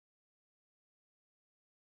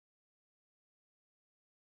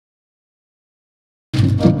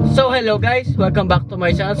So hello guys, welcome back to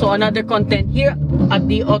my channel. So another content here at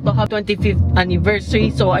the Auto Hub 25th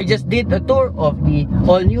anniversary. So I just did a tour of the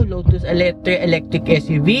all new Lotus electric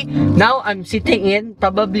SUV. Now I'm sitting in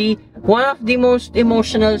probably one of the most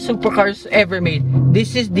emotional supercars ever made.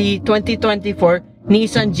 This is the 2024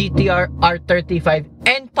 Nissan GT-R R35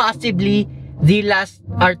 and possibly the last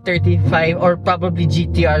R35 or probably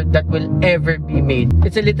GT-R that will ever be made.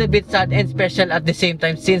 It's a little bit sad and special at the same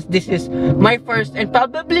time since this is my first and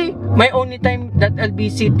probably my only time that I'll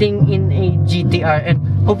be sitting in a GT-R, and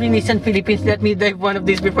hopefully Nissan Philippines let me drive one of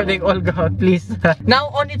these before they all go out, please. Now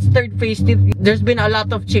on its third facelift, there's been a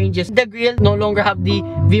lot of changes. The grille no longer have the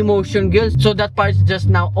V-motion grille, so that part's just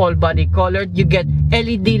now all body colored. You get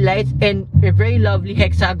LED lights and a very lovely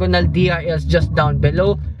hexagonal DRLs just down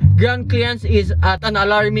below. Ground clearance is at an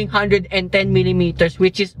alarming 110 millimeters,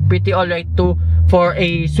 which is pretty alright too for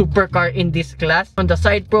a supercar in this class. On the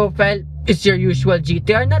side profile, it's your usual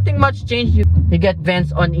GT-R. Nothing much changed. You get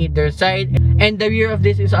vents on either side. And the rear of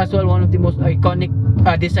this is as well one of the most iconic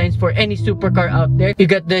designs for any supercar out there. You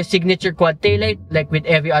get the signature quad taillight like with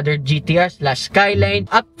every other GT-R/Skyline.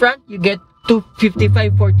 Up front, you get two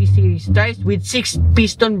 5540 series tires with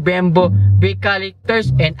 6-piston Brembo brake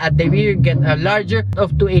calipers, and at the rear you get a larger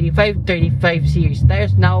of 285/35 series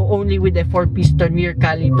tires, now only with a 4-piston rear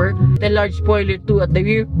caliper. The large spoiler too at the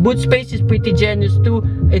rear. Boot space is pretty generous too.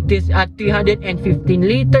 It is at 315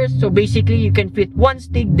 liters, so basically you can fit one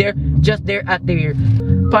stick there, just there at the rear.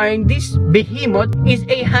 Powering this behemoth is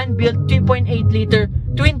a hand-built 3.8-liter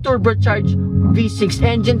twin turbocharged V6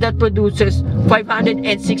 engine that produces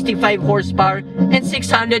 565 horsepower and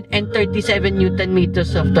 637 Newton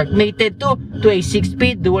meters of torque, mated to a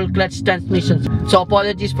 6-speed dual clutch transmission. So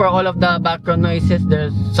apologies for all of the background noises.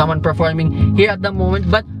 There's someone performing here at the moment,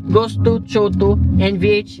 but goes to show to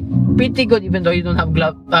NVH pretty good, even though you don't have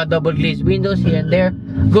double glazed windows here and there.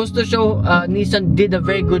 Goes to show Nissan did a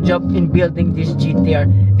very good job in building this GT-R.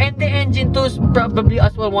 And the engine too is probably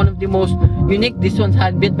as well one of the most unique. This one's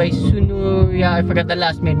hand-built by Sunuria, I forgot the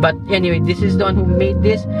last name, but anyway, this is the one who made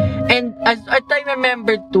this. And as I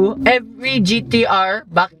remember too, every GT-R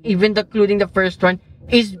back, even including the first one,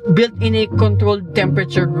 is built in a controlled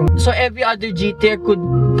temperature room. So every other GT-R could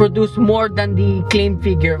produce more than the claimed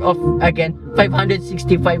figure of, again,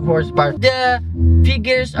 565 horsepower. The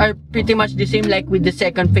figures are pretty much the same like with the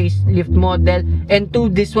second facelift model, and two,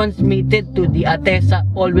 this one's mated to the Atesa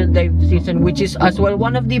all-wheel drive system, which is as well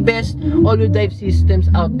one of the best all-wheel drive systems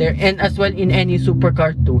out there, and as well in any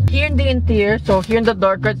supercar too. Here in the interior, so here in the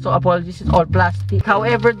door card, so apologies, it's all plastic.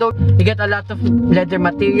 However though, you get a lot of leather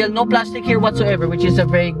material, no plastic here whatsoever, which is a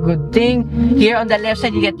very good thing. Here on the left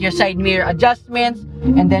side, you get your side mirror adjustments,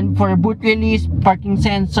 and then for boot release, parking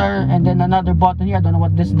sensor, and then another button here. I don't know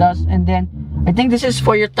what this does. And then I think this is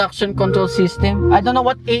for your traction control system. I don't know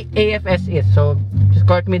what AFS is, so just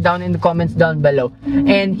correct me down in the comments down below.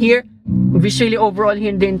 And here, visually overall here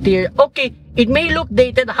in the interior, okay, it may look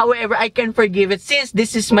dated, however I can forgive it since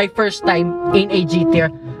this is my first time in a GT-R.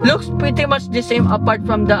 Looks pretty much the same apart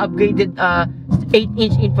from the upgraded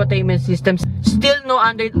 8-inch infotainment systems. Still no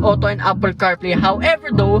Android Auto and Apple CarPlay. However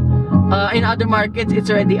though, in other markets it's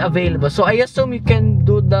already available, so I assume you can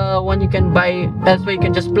do the one you can buy elsewhere. You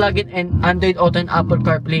can just plug it and Android Auto and Apple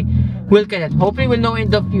CarPlay will connect. Hopefully we'll know in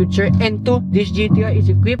the future. And two, this GT-R is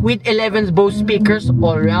equipped with 11 Bose speakers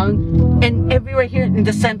all around and everywhere here in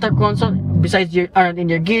the center console, besides your in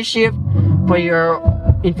your gear shift, for your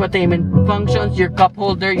infotainment functions, your cup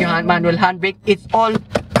holder, your manual handbrake, it's all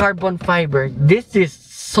carbon fiber. This is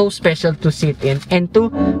so special to sit in. And two,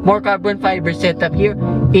 more carbon fiber setup here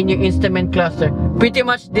in your instrument cluster, pretty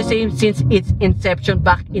much the same since its inception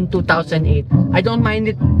back in 2008. I don't mind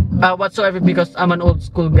it whatsoever because I'm an old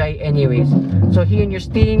school guy anyways. So here in your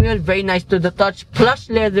steering wheel, very nice to the touch, plush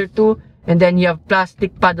leather too, and then you have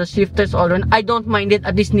plastic paddle shifters all around. I don't mind it.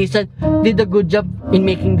 At least Nissan did a good job in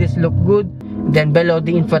making this look good. Then below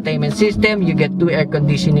the infotainment system, you get 2 air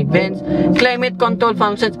conditioning vents, climate control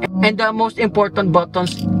functions, and the most important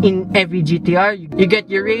buttons in every GT-R. You get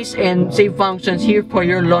your race and save functions here for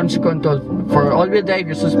your launch control, for all-wheel drive,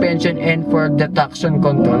 your suspension, and for the traction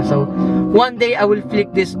control. So one day I will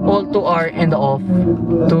flick this all to R and off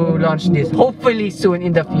to launch this, hopefully soon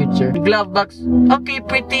in the future. Glove box, okay,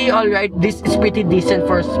 pretty alright. This is pretty decent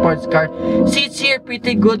for a sports car. Seats here,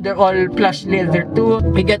 pretty good. They're all plush leather too.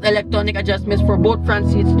 You get electronic adjustments for both front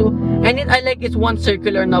seats too, and I like it's one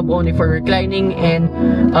circular knob only for reclining and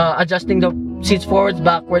adjusting the seats forwards,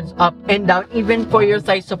 backwards, up and down, even for your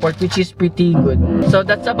side support, which is pretty good. So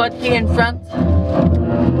that's about here in front.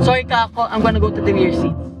 Sorry Kako, I'm gonna go to the rear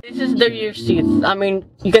seats. This is the rear seats. I mean,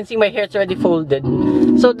 you can see my hair's already folded.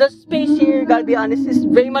 So the space here, gotta be honest, is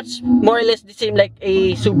very much more or less the same like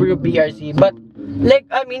a Subaru BRZ. But like,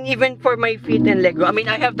 I mean, even for my feet and leg room, I mean,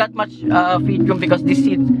 I have that much feet room because this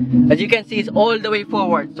seat, as you can see, is all the way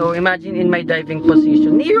forward. So imagine in my driving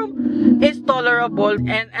position. Knee room is tolerable,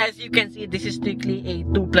 and as you can see, this is strictly a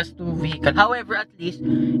 2+2 vehicle. However, at least,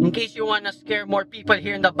 in case you wanna scare more people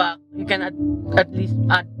here in the back, you can at least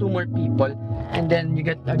add 2 more people. And then you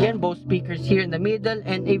get, again, both speakers here in the middle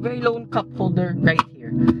and a very long cup holder right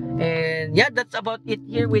here. And yeah, that's about it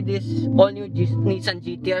here with this all-new Nissan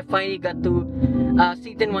GT-R. Finally got to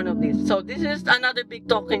sit in one of these. So this is another big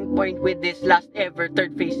talking point with this last ever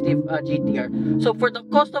third facelift GT-R. So for the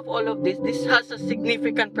cost of all of this has a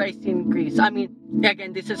significant price increase. I mean,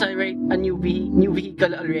 again, this is a new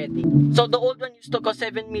vehicle already. So the old one used to cost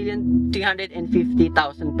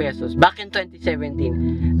 7,350,000 pesos back in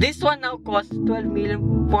 2017. This one now costs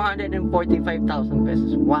 12,445,000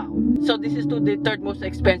 pesos. Wow. So this is the third most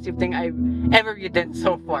expensive thing I've ever ridden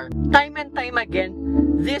so far. Time and time again,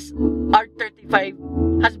 this R35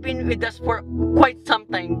 has been with us for quite some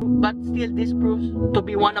time, but still this proves to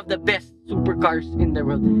be one of the best supercars in the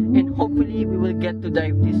world, and hopefully we will get to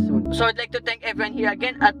drive this soon. So I'd like to thank everyone here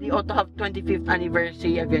again at the Auto Hub 25th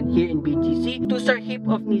anniversary event here in BGC. 2-star hip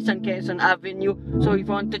of Nissan Quezon Avenue. So if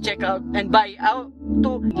you want to check out and buy out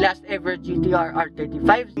to last ever GT-R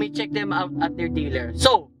R35, you may check them out at their dealer.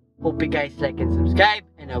 So hope you guys like and subscribe,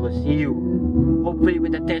 and I will see you hopefully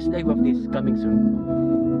with a test drive of this coming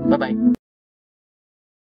soon. Bye bye.